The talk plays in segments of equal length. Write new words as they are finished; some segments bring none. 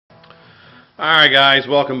Alright guys,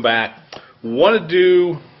 welcome back. Want to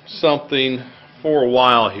do something for a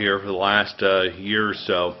while here for the last year or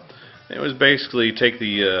so. It was basically take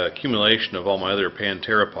the accumulation of all my other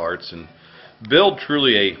Pantera parts and build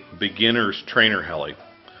truly a beginner's trainer heli.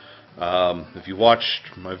 If you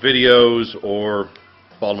watched my videos or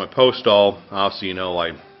followed my post all, obviously you know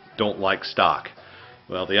I don't like stock.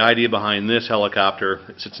 Well, the idea behind this helicopter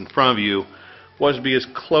that sits in front of you was to be as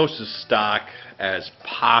close to stock as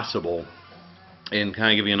possible and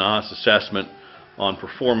kind of give you an honest assessment on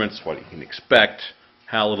performance, what you can expect,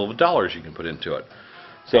 how little dollars you can put into it.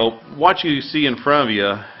 So what you see in front of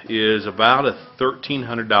you is about a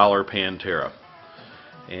 $1,300 Pantera,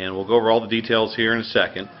 and we'll go over all the details here in a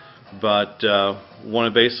second, but want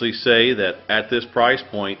to basically say that at this price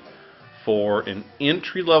point for an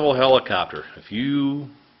entry-level helicopter, if you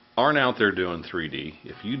aren't out there doing 3D,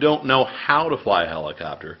 if you don't know how to fly a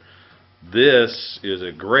helicopter, this is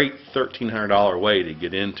a great $1,300 way to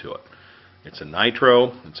get into it. It's a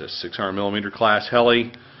Nitro, it's a 600mm class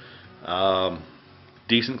heli,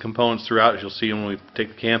 decent components throughout, as you'll see when we take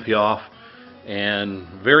the canopy off, and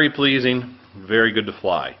very pleasing, very good to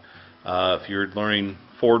fly. If you're learning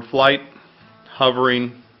forward flight,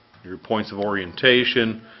 hovering, your points of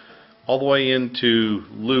orientation, all the way into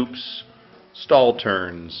loops, stall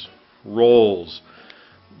turns, rolls,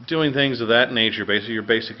 doing things of that nature, basically your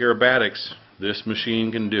basic aerobatics, this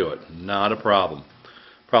machine can do it. Not a problem.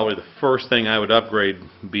 Probably the first thing I would upgrade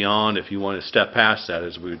beyond, if you want to step past that,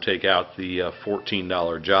 is we would take out the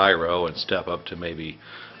 $14 gyro and step up to maybe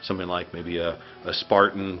something like maybe a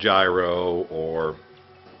Spartan gyro or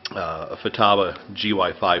a Futaba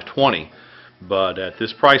GY520. But at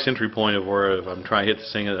this price entry point of where I'm trying to hit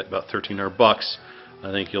this thing at about $1,300,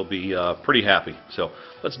 I think you'll be pretty happy. So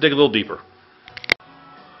let's dig a little deeper.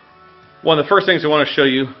 One of the first things I want to show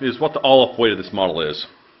you is what the all-up weight of this model is.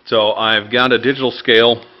 So I've got a digital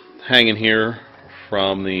scale hanging here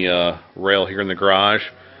from the rail here in the garage.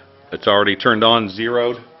 It's already turned on,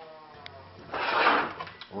 zeroed.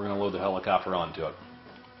 We're going to load the helicopter onto it.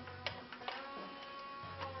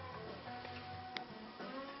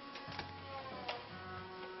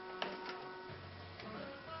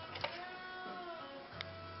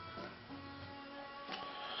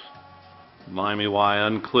 Mind me why I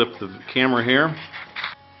unclip the camera here.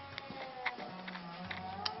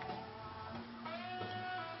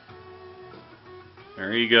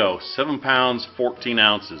 There you go. 7 pounds, 14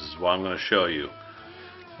 ounces is what I'm going to show you.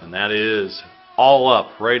 And that is all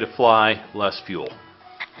up, ready to fly, less fuel.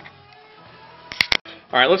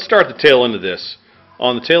 Alright, let's start at the tail end of this.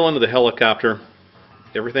 On the tail end of the helicopter,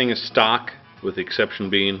 everything is stock, with the exception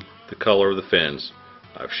being the color of the fins.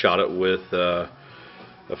 I've shot it with a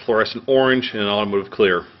fluorescent orange and an automotive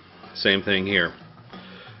clear. Same thing here.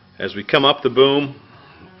 As we come up the boom,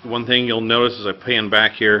 one thing you'll notice as I pan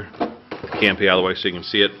back here, can't be out of the way so you can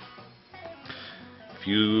see it. If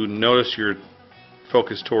you notice your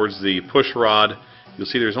focus towards the push rod, you'll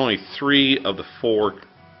see there's only 3 of the 4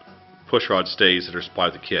 push rod stays that are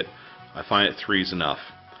supplied with the kit. I find that 3 is enough.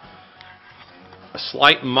 A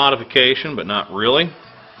slight modification, but not really.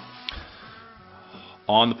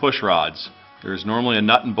 On the push rods, there's normally a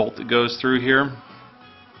nut and bolt that goes through here.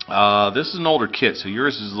 This is an older kit, so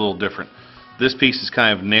yours is a little different. This piece is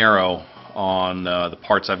kind of narrow on the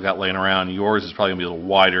parts I've got laying around. Yours is probably going to be a little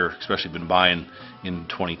wider, especially if you've been buying in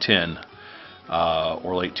 2010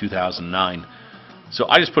 or late 2009. So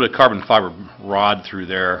I just put a carbon fiber rod through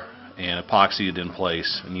there and epoxied it in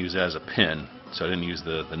place and used it as a pin. So I didn't use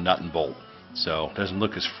the nut and bolt. So it doesn't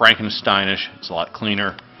look as Frankensteinish. It's a lot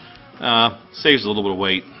cleaner. Saves a little bit of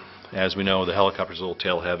weight. As we know, the helicopter's a little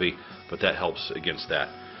tail heavy, but that helps against that.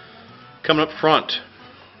 Coming up front,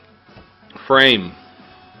 frame,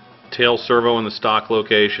 tail servo in the stock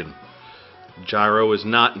location. Gyro is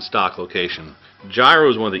not in stock location. Gyro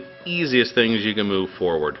is one of the easiest things you can move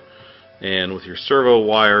forward. And with your servo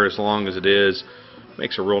wire, as long as it is,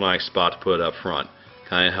 makes a real nice spot to put up front.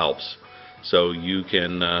 Kind of helps. So you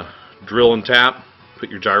can drill and tap, put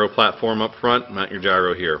your gyro platform up front, mount your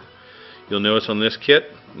gyro here. You'll notice on this kit,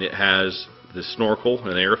 it has the snorkel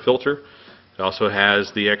and air filter. It also has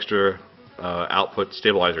the extra output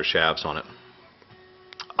stabilizer shafts on it.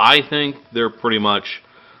 I think they're pretty much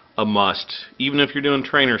a must. Even if you're doing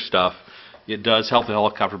trainer stuff, it does help the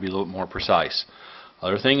helicopter be a little bit more precise.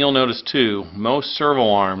 Other thing you'll notice too, most servo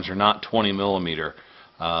arms are not 20mm.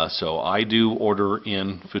 So I do order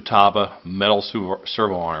in Futaba metal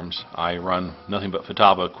servo arms. I run nothing but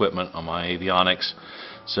Futaba equipment on my avionics.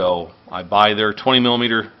 So I buy their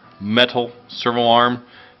 20mm metal servo arm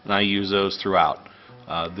and I use those throughout.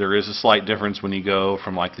 There is a slight difference when you go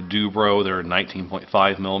from like the Dubro, they're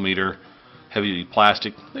 19.5mm, heavy-duty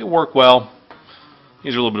plastic. They work well.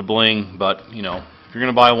 These are a little bit of bling, but you know, if you're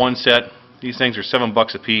going to buy one set, these things are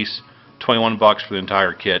 $7 a piece, $21 for the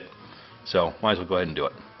entire kit. So might as well go ahead and do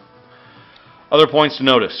it. Other points to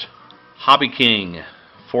notice: Hobby King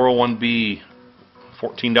 401B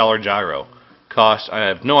 $14 gyro. Cost, I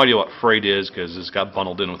have no idea what freight is because this got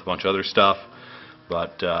bundled in with a bunch of other stuff,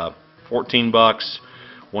 but $14.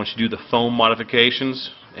 Once you do the foam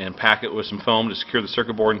modifications and pack it with some foam to secure the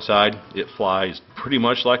circuit board inside, it flies pretty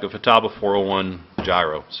much like a Futaba 401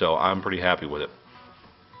 gyro, so I'm pretty happy with it.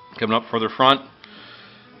 Coming up further front,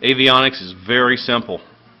 avionics is very simple.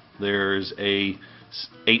 There's a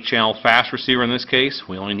 8-channel fast receiver in this case.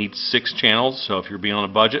 We only need 6 channels, so if you're being on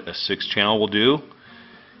a budget, a 6-channel will do.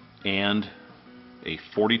 And a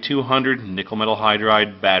 4200 nickel metal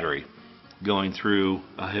hydride battery going through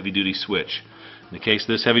a heavy-duty switch. In the case of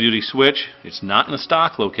this heavy-duty switch, it's not in the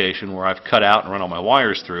stock location where I've cut out and run all my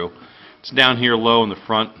wires through. It's down here low in the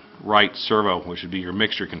front right servo, which would be your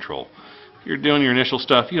mixture control. If you're doing your initial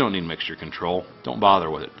stuff, you don't need mixture control. Don't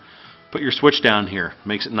bother with it. Put your switch down here.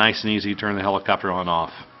 Makes it nice and easy to turn the helicopter on and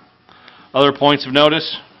off. Other points of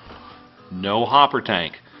notice: no hopper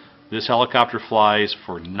tank. This helicopter flies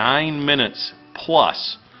for 9 minutes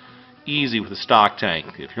plus, easy with a stock tank.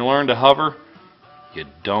 If you learn to hover, you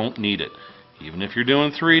don't need it. Even if you're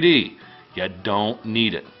doing 3D, you don't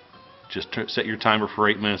need it. Just set your timer for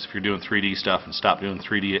 8 minutes if you're doing 3D stuff, and stop doing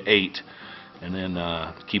 3D at 8, and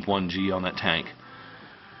then keep 1G on that tank.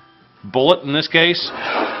 Bullet in this case,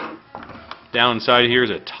 down inside here is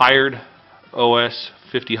a tired OS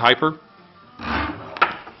 50 Hyper.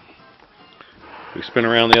 We spin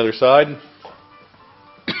around the other side.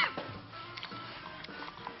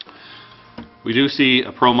 We do see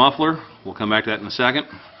a Pro muffler. We'll come back to that in a second.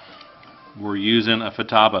 We're using a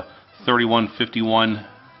Futaba 3151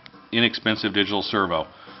 inexpensive digital servo,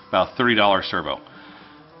 about $30 servo.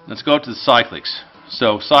 Let's go up to the cyclics.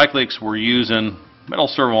 So cyclics, we're using metal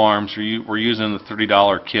servo arms. We're using the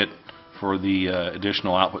 $30 kit for the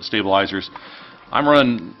additional output stabilizers. I'm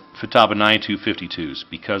running Futaba 9252s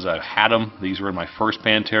because I've had them. These were in my first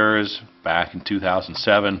Panteras back in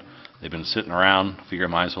 2007. They've been sitting around. Figure I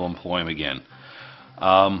might as well employ them again.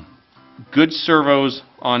 Good servos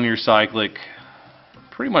on your cyclic,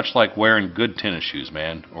 pretty much like wearing good tennis shoes,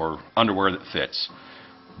 man, or underwear that fits.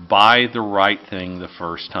 Buy the right thing the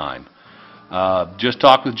first time. Just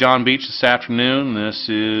talked with John Beach this afternoon. This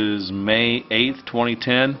is May 8th,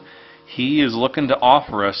 2010. He is looking to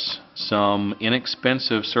offer us some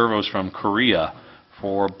inexpensive servos from Korea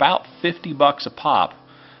for about $50 a pop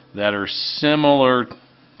that are similar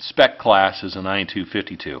spec class as a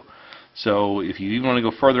 9252. So if you even want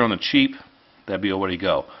to go further on the cheap, that'd be a way to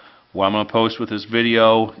go. What I'm going to post with this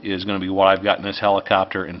video is going to be what I've got in this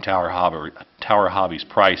helicopter in Tower Hobby's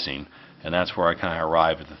pricing, and that's where I kind of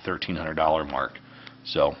arrive at the $1,300 mark.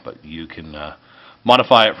 So, but you can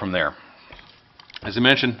modify it from there. As I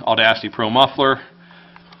mentioned, Audacity Pro muffler.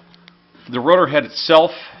 The rotor head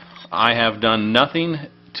itself, I have done nothing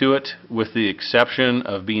to it with the exception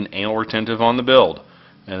of being anal retentive on the build,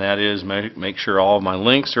 and that is make sure all of my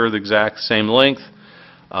links are the exact same length.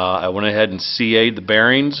 I went ahead and CA'd the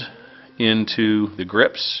bearings into the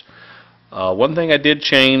grips. One thing I did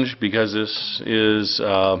change, because this is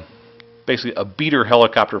basically a beater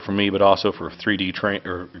helicopter for me, but also for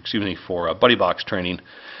 3D for buddy box training,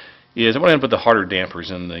 is I went ahead and put the harder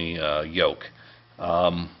dampers in the yoke.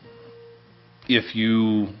 If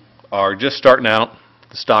you are just starting out,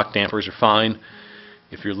 the stock dampers are fine.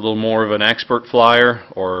 If you're a little more of an expert flyer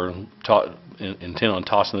or intend on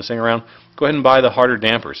tossing this thing around, go ahead and buy the harder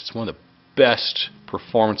dampers. It's one of the best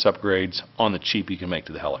performance upgrades on the cheap you can make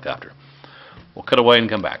to the helicopter. We'll cut away and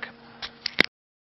come back.